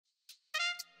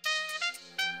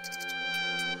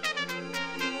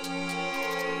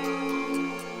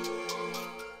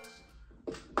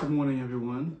Good morning,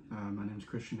 everyone. My name is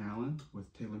Christian Allen with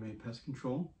TaylorMade Pest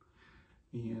Control,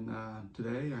 and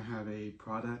today I have a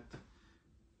product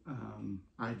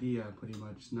idea, pretty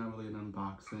much. It's not really an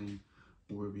unboxing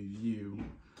or review,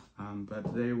 but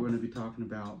today we're going to be talking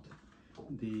about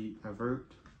the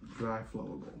Avert Dry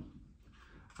Flowable.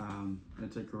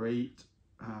 It's a great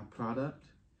product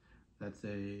that's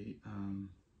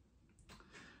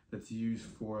used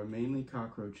for mainly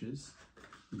cockroaches,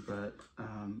 but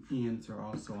ants are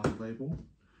also on the label.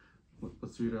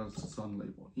 Let's read what else is on the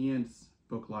label. Ants,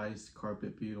 book lice,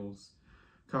 carpet beetles,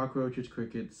 cockroaches,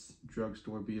 crickets,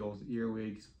 drugstore beetles,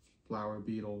 earwigs, flower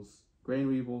beetles, grain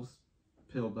weevils,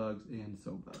 pill bugs, and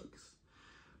soap bugs.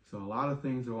 So a lot of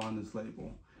things are on this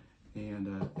label,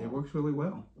 and it works really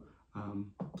well.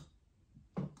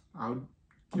 I would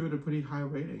give it a pretty high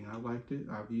rating. I liked it.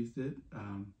 I've used it.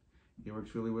 It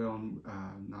works really well on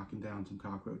knocking down some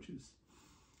cockroaches.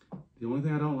 The only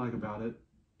thing I don't like about it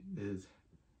is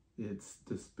its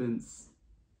dispense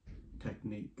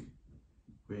technique,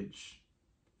 which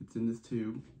it's in this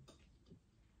tube.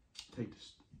 Take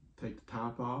the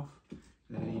top off, and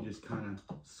then you just kind of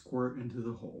squirt into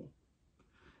the hole.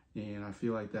 And I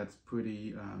feel like that's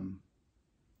pretty.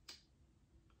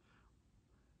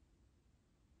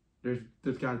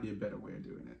 There's got to be a better way of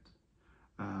doing it.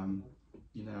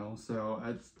 You know, so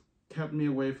it's kept me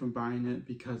away from buying it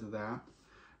because of that.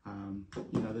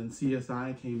 Then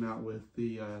CSI came out with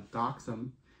the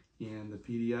Doxum and the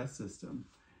PDS system,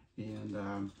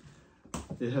 and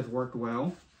it has worked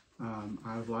well.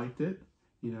 I've liked it.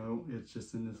 You know, it's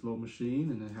just in this little machine,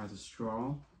 and it has a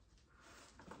straw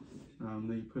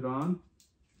that you put on,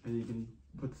 and you can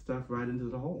put stuff right into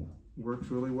the hole. It works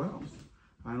really well.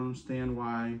 I don't understand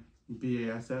why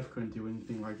BASF couldn't do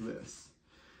anything like this.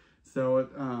 So it,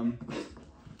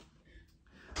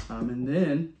 and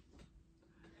then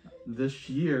this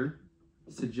year,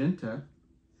 Syngenta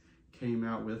came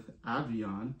out with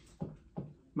Avion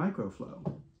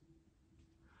Microflow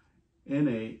in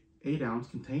a 8-ounce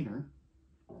container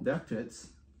that fits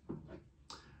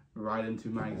right into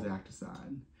my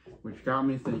Exacticide, which got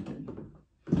me thinking.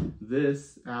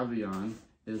 This Avion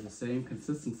is the same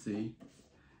consistency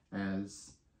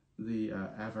as the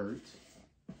Avert.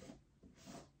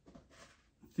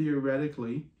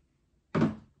 Theoretically,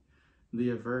 the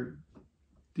Avert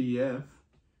DF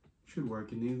should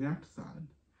work in the Exacticide,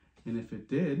 and if it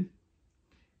did,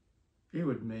 it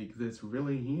would make this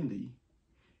really handy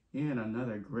and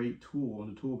another great tool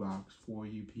in the toolbox for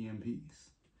you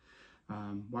PMPs.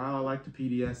 While I like the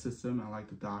PDS system, I like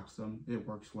the Doxum, it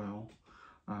works well.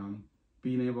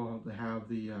 Being able to have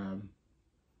the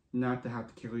not to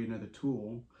have to carry another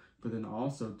tool, but then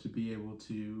also to be able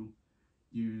to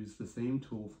use the same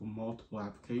tool for multiple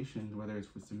applications, whether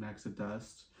it's with some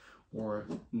Exodust or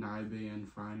Niband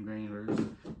fine granulars,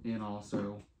 and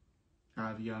also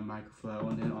Avion Microflow,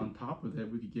 and then on top of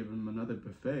it, we could give them another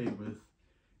buffet with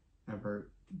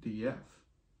Avert DF,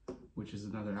 which is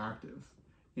another active,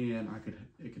 and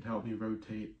it could help me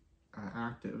rotate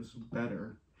actives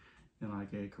better in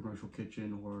like a commercial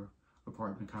kitchen or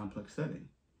apartment complex setting.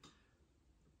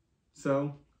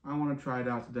 So I want to try it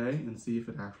out today and see if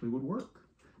it actually would work.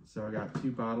 So I got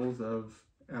 2 bottles of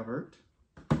Avert,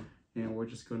 and we're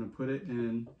just going to put it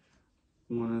in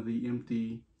one of the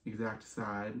empty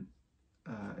Exacticide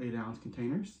 8-ounce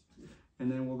containers, and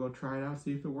then we'll go try it out,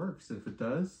 see if it works. If it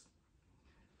does,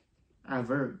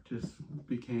 Avert just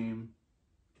became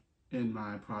in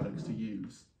my products to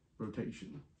use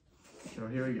rotation. So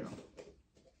here we go.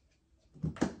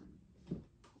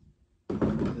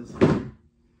 This here.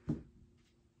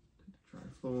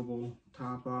 Flowable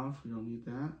top off, we don't need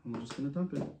that, and we're just going to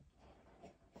dump it.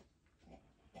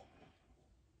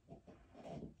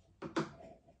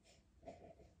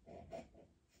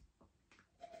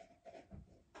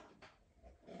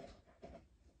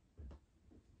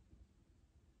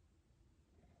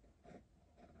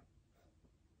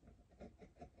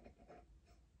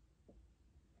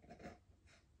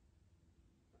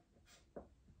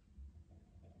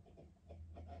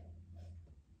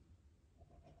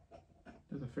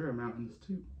 There's a fair amount in this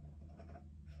too.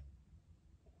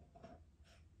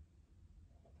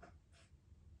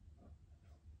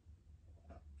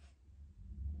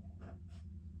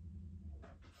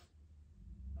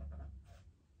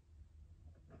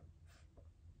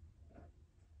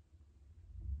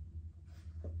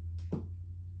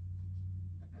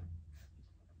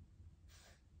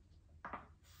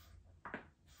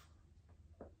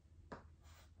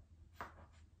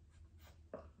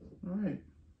 All right.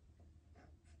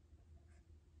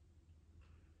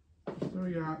 So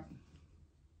we got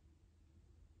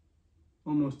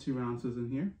almost 2 ounces in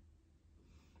here.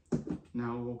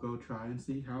 now we'll go try and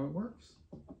see how it works.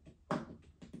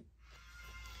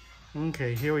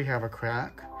 Okay, here we have a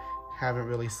crack. Haven't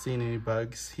really seen any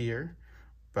bugs here,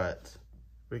 but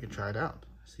we can try it out,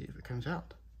 see if it comes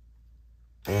out.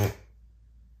 And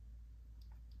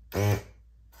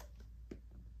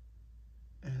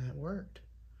it worked.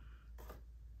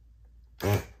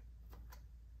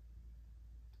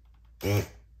 You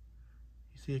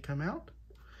see it come out?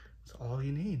 That's all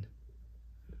you need.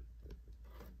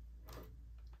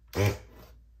 So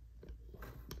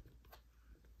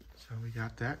we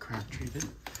got that crack treated.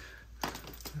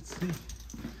 Let's see.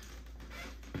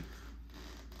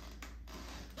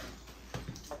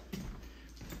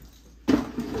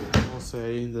 I will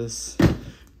say this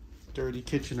dirty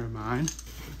kitchen of mine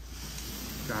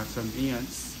got some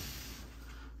ants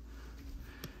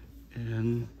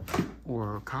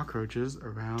or cockroaches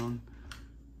around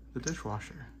the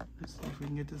dishwasher. Let's see if we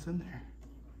can get this in there.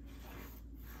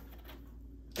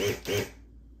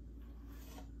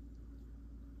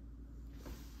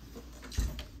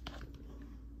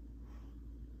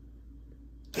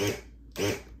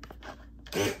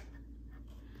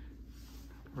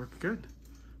 Worked good.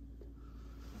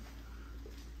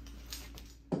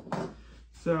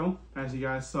 So, as you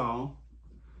guys saw,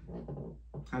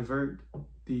 Avert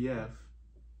DF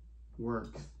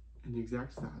works in the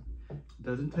exact side. It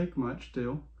doesn't take much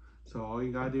still, so all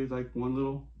you gotta do is like one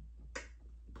little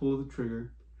pull of the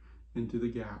trigger into the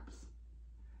gaps,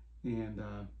 and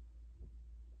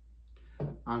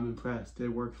I'm impressed. It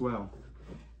works well.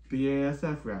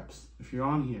 BASF reps, if you're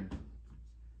on here,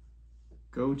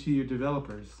 go to your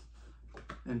developers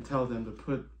and tell them to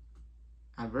put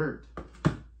Avert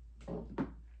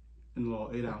in a little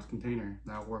 8-ounce container.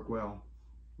 That'll work well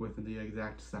with the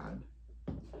exact side.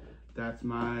 That's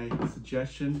my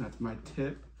suggestion, that's my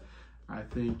tip. I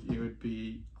think it would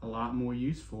be a lot more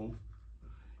useful,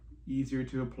 easier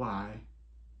to apply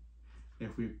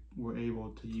if we were able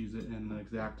to use it in the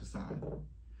Exacticide,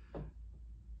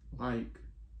 like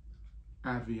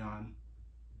Avion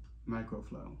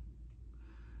Microflow.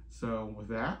 So with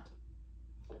that,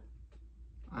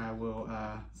 I will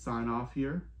sign off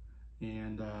here,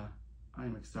 and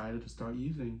I'm excited to start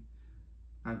using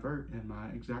Avert in my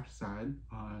Exacticide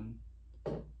on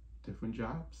different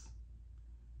jobs.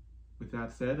 With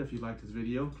that said, if you like this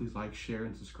video, please like, share,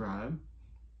 and subscribe.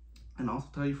 And also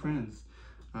tell your friends.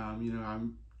 You know,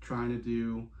 I'm trying to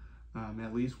do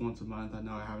at least once a month. I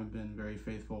know I haven't been very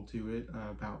faithful to it,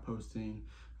 about posting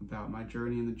about my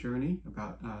journey in the journey,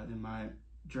 about in my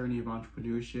journey of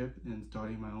entrepreneurship and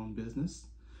starting my own business.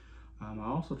 I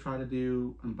also try to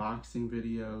do unboxing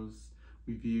videos,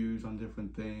 reviews on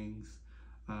different things.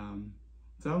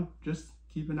 So just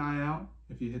keep an eye out.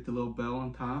 If you hit the little bell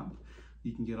on top,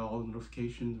 you can get all the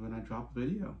notifications when I drop a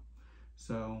video.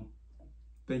 So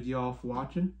thank you all for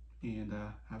watching, and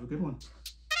have a good one.